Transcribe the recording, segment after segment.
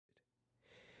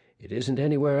"It isn't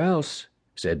anywhere else,"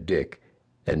 said Dick,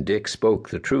 and Dick spoke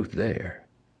the truth there.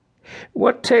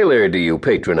 "What tailor do you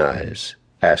patronize?"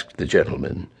 asked the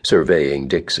gentleman, surveying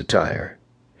Dick's attire.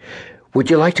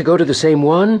 "Would you like to go to the same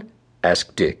one?"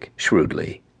 asked Dick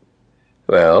shrewdly.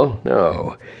 "Well,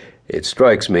 no. It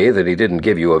strikes me that he didn't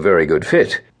give you a very good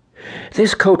fit."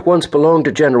 "This coat once belonged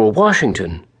to General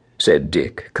Washington," said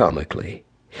Dick comically.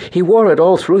 "He wore it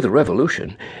all through the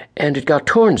Revolution, and it got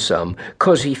torn some,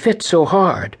 'cause he fit so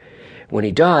hard. When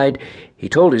he died, he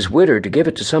told his widder to give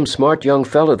it to some smart young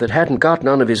fellow that hadn't got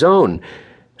none of his own,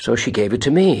 so she gave it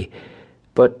to me.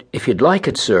 But if you'd like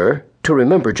it, sir, to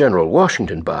remember General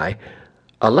Washington by,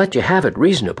 I'll let you have it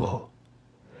reasonable."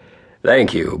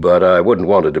 "Thank you, but I wouldn't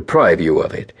want to deprive you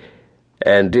of it.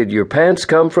 And did your pants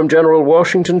come from General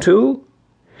Washington, too?"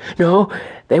 "No,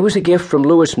 they was a gift from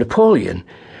Louis Napoleon.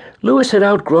 Louis had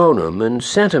outgrown 'em and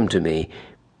sent 'em to me.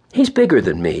 He's bigger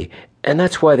than me, and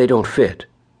that's why they don't fit."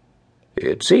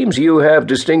 "It seems you have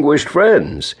distinguished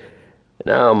friends.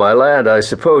 Now, my lad, I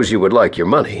suppose you would like your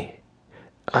money."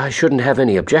 "I shouldn't have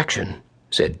any objection,"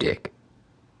 said Dick.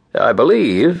 "I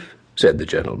believe," said the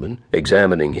gentleman,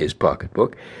 examining his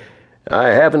pocketbook, "I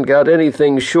haven't got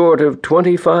anything short of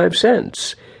 25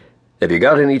 cents. Have you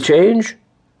got any change?"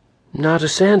 "Not a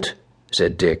cent,"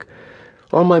 said Dick.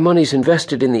 "All my money's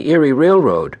invested in the Erie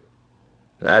Railroad."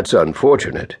 "That's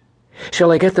unfortunate."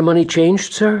 "Shall I get the money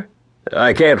changed, sir?"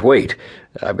 "I can't wait.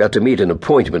 I've got to meet an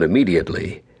appointment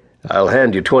immediately. I'll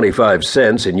hand you 25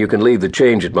 cents, and you can leave the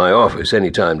change at my office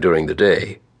any time during the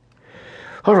day."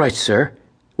 "All right, sir.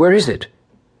 Where is it?"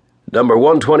 "Number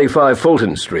 125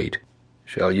 Fulton Street.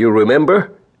 Shall you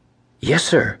remember?" "Yes,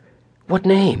 sir. What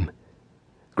name?"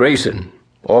 "Grayson.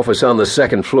 Office on the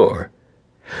second floor."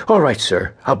 "All right,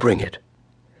 sir. I'll bring it."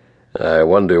 "I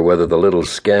wonder whether the little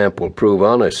scamp will prove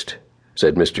honest,"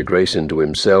 said Mr. Grayson to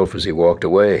himself as he walked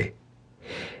away.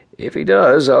 "If he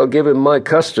does, I'll give him my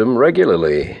custom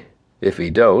regularly. If he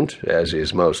don't, as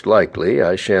is most likely,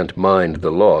 I shan't mind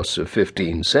the loss of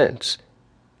 15 cents.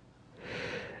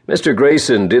 Mr.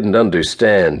 Grayson didn't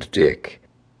understand Dick.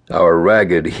 Our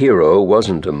ragged hero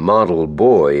wasn't a model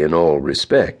boy in all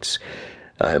respects.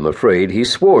 I am afraid he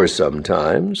swore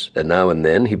sometimes, and now and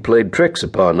then he played tricks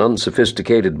upon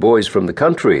unsophisticated boys from the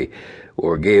country,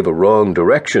 or gave a wrong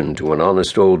direction to an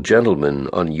honest old gentleman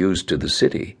unused to the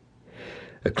city.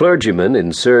 A clergyman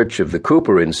in search of the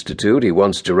Cooper Institute he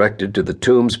once directed to the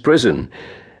Tombs prison,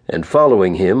 and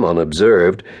following him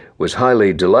unobserved, was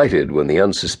highly delighted when the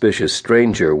unsuspicious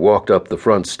stranger walked up the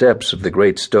front steps of the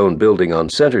great stone building on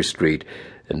Center Street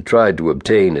and tried to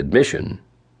obtain admission.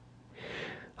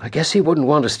 "I guess he wouldn't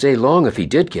want to stay long if he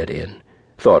did get in,"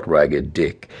 thought Ragged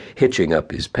Dick, hitching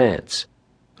up his pants.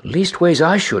 "Leastways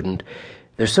I shouldn't.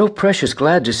 They're so precious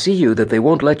glad to see you that they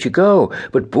won't let you go,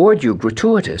 but board you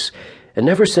gratuitous, and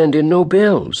never send in no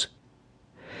bills."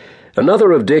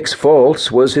 Another of Dick's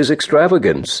faults was his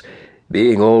extravagance.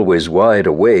 Being always wide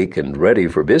awake and ready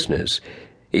for business,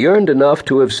 he earned enough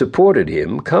to have supported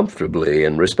him comfortably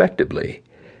and respectably.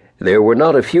 There were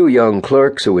not a few young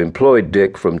clerks who employed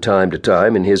Dick from time to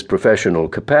time in his professional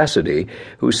capacity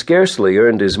who scarcely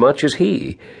earned as much as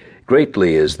he,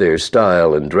 greatly as their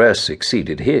style and dress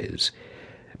exceeded his.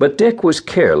 But Dick was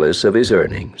careless of his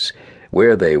earnings.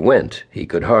 Where they went, he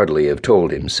could hardly have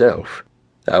told himself.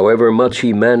 However much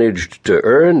he managed to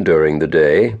earn during the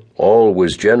day, all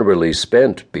was generally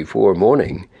spent before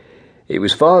morning. He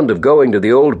was fond of going to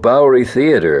the old Bowery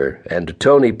Theater and to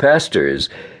Tony Pastor's,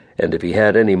 and if he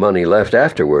had any money left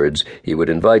afterwards, he would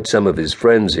invite some of his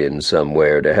friends in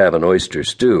somewhere to have an oyster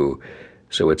stew,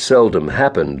 so it seldom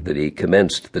happened that he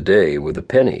commenced the day with a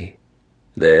penny.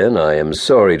 Then I am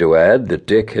sorry to add that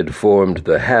Dick had formed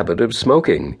the habit of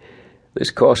smoking. This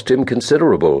cost him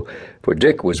considerable, for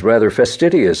Dick was rather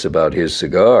fastidious about his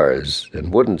cigars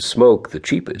and wouldn't smoke the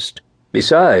cheapest.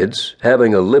 Besides,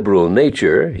 having a liberal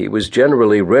nature, he was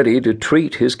generally ready to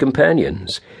treat his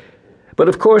companions. But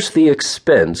of course the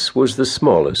expense was the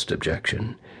smallest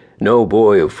objection. No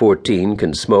boy of 14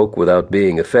 can smoke without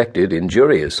being affected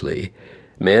injuriously.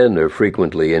 Men are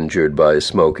frequently injured by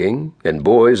smoking, and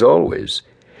boys always.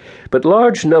 But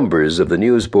large numbers of the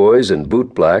newsboys and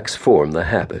bootblacks form the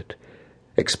habit.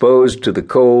 Exposed to the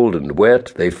cold and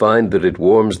wet, they find that it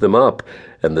warms them up,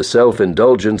 and the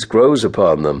self-indulgence grows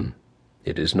upon them.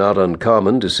 It is not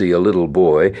uncommon to see a little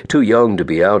boy, too young to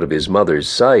be out of his mother's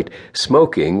sight,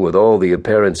 smoking with all the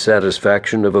apparent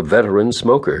satisfaction of a veteran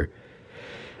smoker.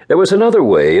 There was another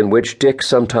way in which Dick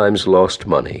sometimes lost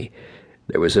money.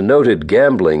 There was a noted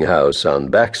gambling house on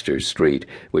Baxter Street,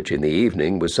 which in the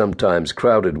evening was sometimes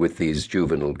crowded with these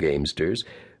juvenile gamesters,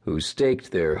 who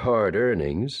staked their hard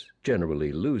earnings,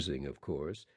 generally losing, of course,